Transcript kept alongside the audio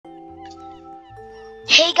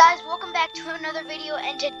Hey guys, welcome back to another video.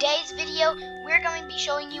 And today's video we're going to be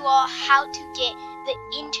showing you all how to get the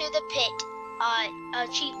Into the Pit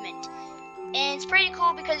achievement. And it's pretty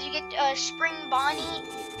cool because you get a Spring Bonnie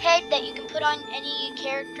head that you can put on any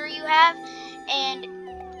character you have. And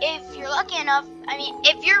if you're lucky enough,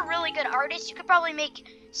 if you're a really good artist, you could probably make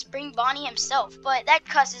Spring Bonnie himself, but that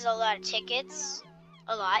costs a lot of tickets.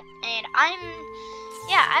 And I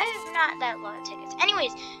have not that lot of tickets.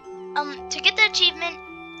 Anyways, to get the achievement,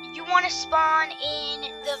 you want to spawn in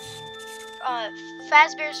the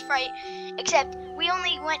Fazbear's Fright, except we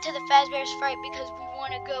only went to the Fazbear's Fright because we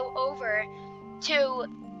want to go over to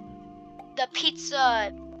the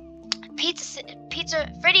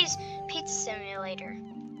Freddy's Pizza Simulator.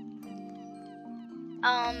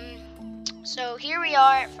 So here we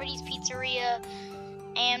are at Freddy's Pizzeria,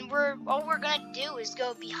 and all we're gonna do is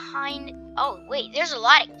go behind. Oh wait, there's a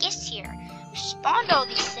lot of gifts here. We spawned all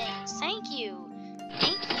these things. Thank you.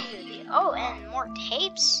 Oh, and more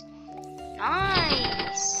tapes.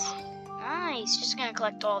 Nice. Just gonna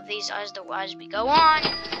collect all of these as we go on.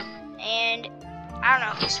 And I don't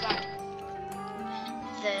know who spawned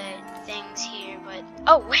the things here, but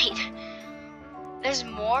oh wait, there's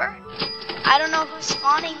more. I don't know who's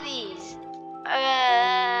spawning these.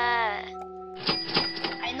 I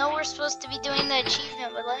know we're supposed to be doing the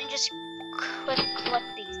achievement, but let me just collect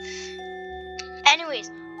these.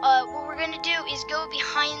 Anyways, what we're gonna do is go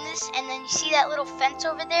behind this, and then you see that little fence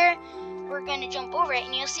over there? We're gonna jump over it,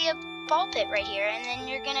 and you'll see a ball pit right here, and then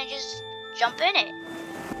you're gonna just jump in it.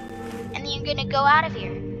 And then you're gonna go out of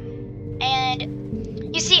here.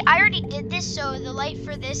 And you see, I already did this, so the light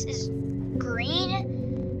for this is green.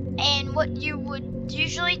 And what you would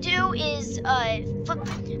usually do is flip,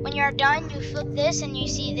 when you're done, you flip this and you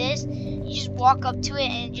see this, you just walk up to it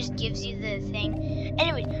and it just gives you the thing.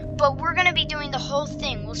 Anyway, but we're gonna be doing the whole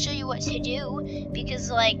thing. We'll show you what to do because,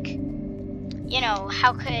 like, you know,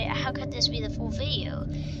 how could this be the full video?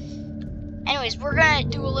 Anyways, we're gonna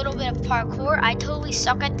do a little bit of parkour. I totally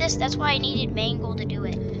suck at this. That's why I needed Mangle to do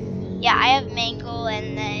it. Yeah, I have Mangle,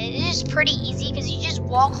 and it is pretty easy because you just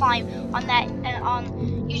wall climb on that,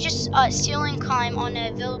 you just ceiling climb on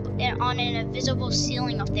an invisible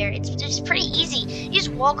ceiling up there. It's just pretty easy. You just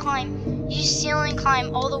wall climb, you just ceiling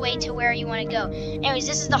climb all the way to where you want to go. Anyways,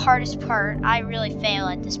 this is the hardest part. I really fail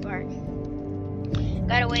at this part.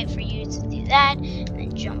 Gotta wait for you to do that, and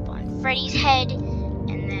then jump on Freddy's head,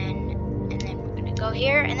 and then we're gonna go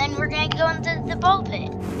here, and then we're gonna go into the ball pit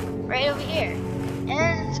right over here. And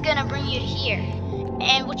then it's gonna bring you to here.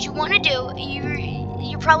 And what you want to do,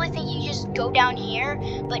 you probably think you just go down here,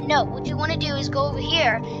 but no. What you want to do is go over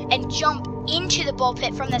here and jump into the ball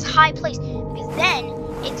pit from this high place, because then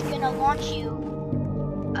it's gonna launch you.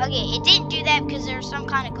 Okay, it didn't do that because there's some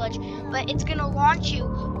kind of glitch, but it's gonna launch you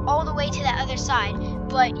all the way to the other side.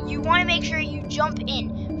 But you want to make sure you jump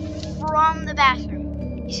in from the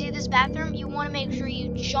bathroom. You see this bathroom? You want to make sure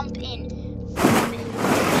you jump in from it.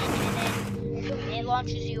 It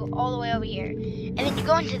launches you all the way over here. And then you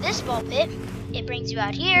go into this ball pit, it brings you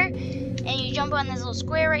out here, and you jump on this little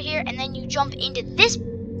square right here, and then you jump into this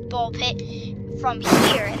ball pit from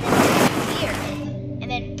here, and then here,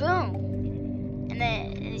 and then boom. And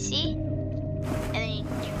then, you see? And then you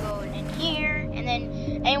go in here,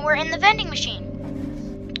 and we're in the vending machine.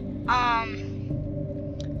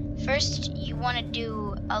 First you want to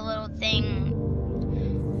do a little thing.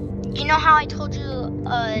 You know how I told you,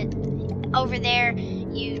 over there,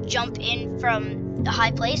 you jump in from the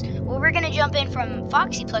high place? Well, we're gonna jump in from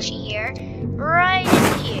Foxy Plushie here, right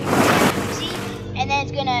in here. See? And then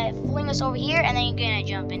it's gonna fling us over here, and then you're gonna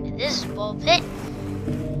jump into this ball pit,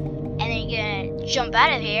 and then you're gonna jump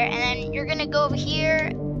out of here, and then you're gonna go over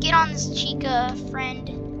here, get on this Chica friend,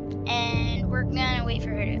 and we're gonna wait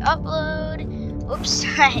for her to upload. Oops,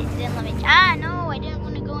 I didn't let me. No, I didn't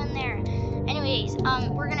want to go in there. Anyways,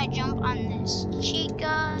 we're gonna jump on this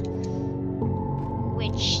Chica,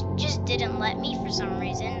 which just didn't let me for some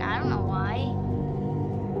reason. I don't know why.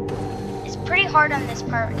 It's pretty hard on this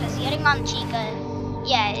part because getting on Chica,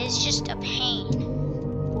 yeah, it's just a pain.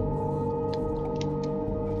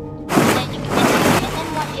 And then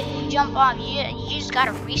if you jump off, you just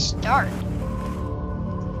gotta restart.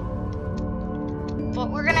 But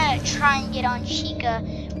we're gonna try and get on Chica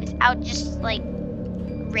without just like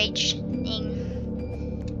raging.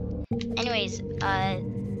 Anyways,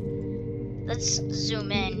 let's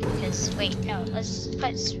zoom in, because, wait, no, let's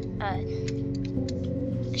put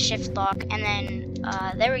shift lock, and then,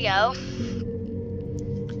 there we go.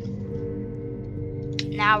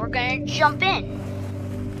 Now we're gonna jump in.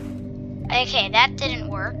 Okay, that didn't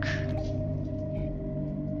work.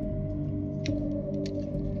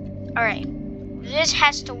 Alright, This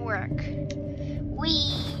has to work.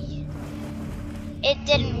 It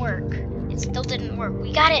didn't work. It still didn't work.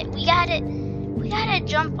 We gotta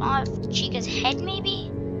jump off Chica's head, maybe?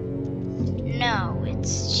 No,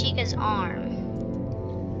 it's Chica's arm.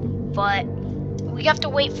 But we have to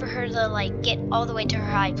wait for her to like get all the way to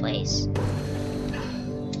her high place.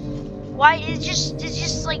 Why? It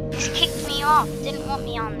just like kicked me off. It didn't want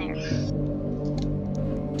me on there.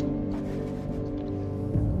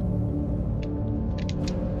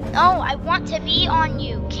 No, I want to be on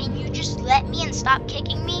you. Can you just let me and stop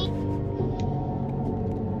kicking me?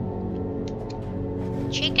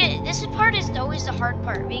 Chica, this part is always the hard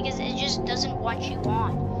part because it just doesn't want you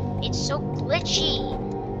on. It's so glitchy.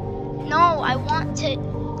 No, I want to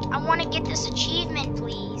get this achievement,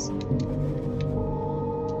 please.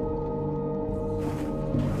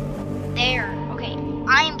 There. Okay,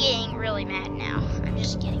 I am getting really mad now. I'm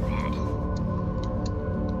just getting mad.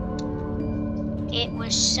 It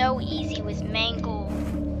was so easy with Mangle.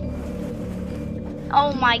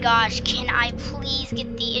 Oh my gosh, can I please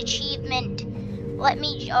get the achievement? Let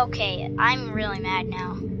me, okay, I'm really mad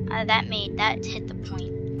now. That hit the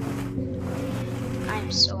point.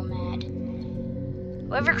 I'm so mad.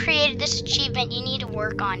 Whoever created this achievement, you need to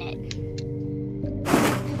work on it.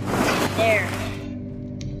 There.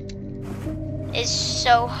 It's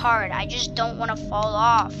so hard. I just don't want to fall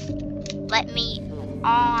off. Let me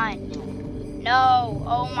on. No,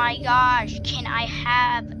 oh my gosh, can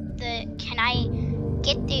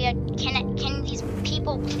these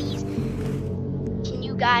people please,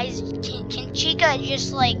 can Chica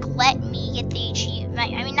just like let me get the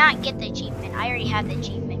achievement? I mean, not get the achievement, I already have the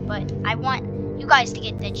achievement, but I want you guys to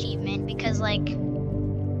get the achievement because like,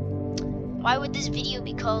 why would this video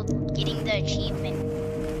be called getting the achievement?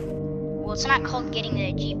 Well, it's not called getting the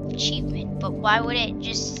achievement, but why would I be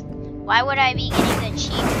getting the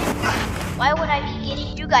achievement? Why would I be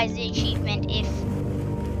getting you guys the achievement if...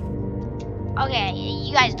 Okay,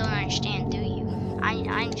 you guys don't understand, do you?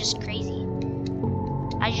 I'm just crazy.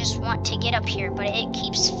 I just want to get up here, but it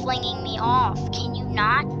keeps flinging me off. Can you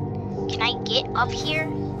not? Can I get up here?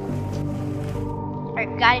 Alright,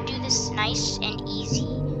 we gotta do this nice and easy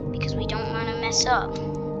because we don't want to mess up.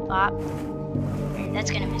 Bop. Alright, that's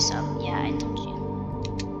gonna mess up. Yeah, I told you.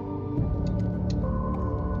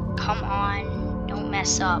 Come on, don't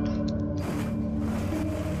mess up.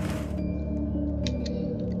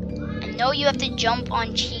 I know you have to jump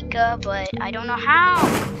on Chica, but I don't know how.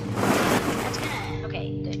 That's gonna,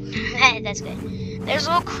 okay, good. That's good. There's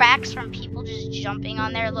little cracks from people just jumping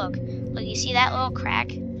on there. Look, you see that little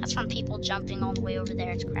crack? That's from people jumping all the way over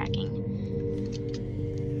there. It's cracking.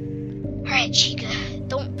 All right, Chica,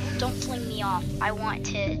 don't fling me off. I want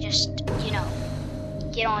to just, you know,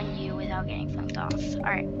 get on you without getting flipped off. All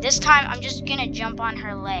right, this time I'm just gonna jump on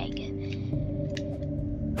her leg.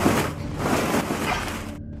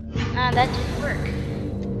 That didn't work.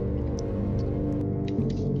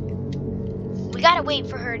 We gotta wait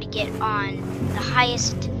for her to get on the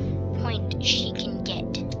highest point she can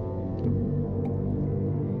get.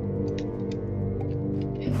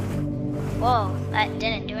 Whoa, that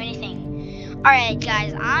didn't do anything. All right,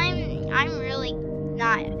 guys, I'm really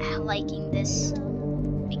not liking this.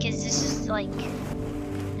 Because this is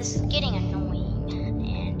getting annoying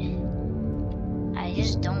and I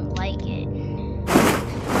just don't like it.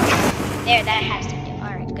 There, that has to do.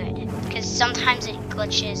 Alright, good. Because sometimes it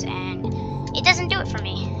glitches and it doesn't do it for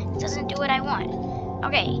me. It doesn't do what I want.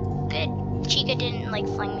 Okay, good. Chica didn't like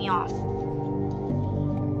fling me off.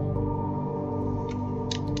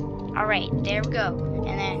 Alright, there we go.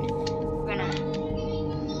 And then we're gonna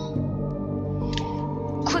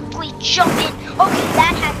quickly jump in. Okay,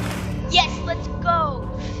 that happened. Yes, let's go.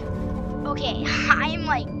 Okay, I'm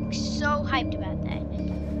like so hyped about that.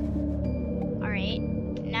 Alright,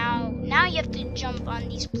 now you have to jump on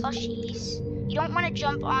these plushies. You don't want to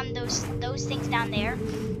jump on those things down there.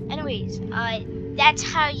 Anyways, that's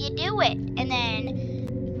how you do it. And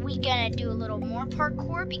then we gonna do a little more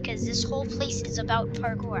parkour because this whole place is about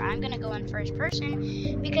parkour. I'm gonna go in first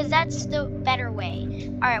person because that's the better way.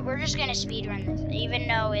 Alright, we're just gonna speedrun this, even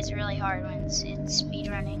though it's really hard when it's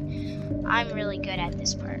speedrunning. I'm really good at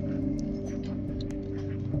this part.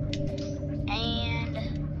 And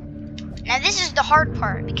now this is the hard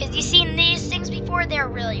part because you've seen these things before, they're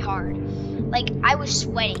really hard. Like, I was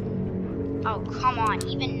sweating. Oh, come on,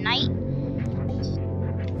 even night?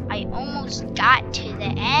 I almost got to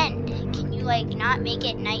the end. Can you like not make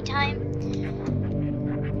it nighttime?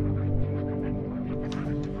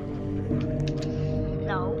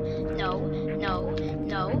 No.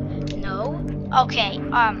 Okay,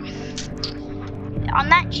 on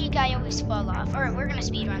that cheek I always fall off. Alright, we're gonna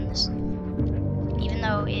speedrun this. even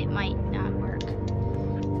though it might not work.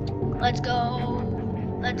 Let's go.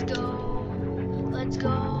 Let's go. Let's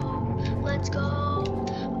go. Let's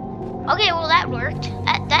go. Okay, well that worked.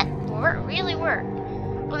 That really worked.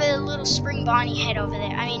 Look at the little spring bonnie head over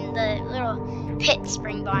there. I mean, the little pit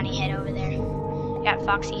spring bonnie head over there. Got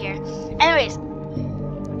Foxy here. Anyways,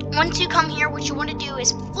 once you come here, what you want to do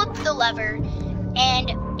is flip the lever,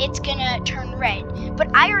 and it's gonna turn red.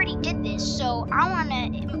 But I already did this, so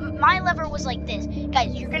my lever was like this.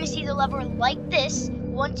 Guys, you're gonna see the lever like this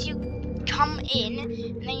once you come in,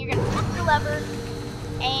 and then you're gonna flip the lever,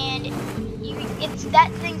 and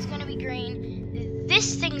that thing's gonna be green,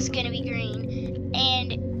 this thing's gonna be green,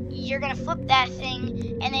 and you're gonna flip that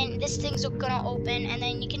thing, and then this thing's gonna open, and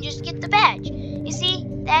then you can just get the badge. You see?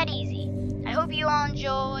 That easy. I hope you all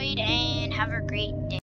enjoyed, and have a great day.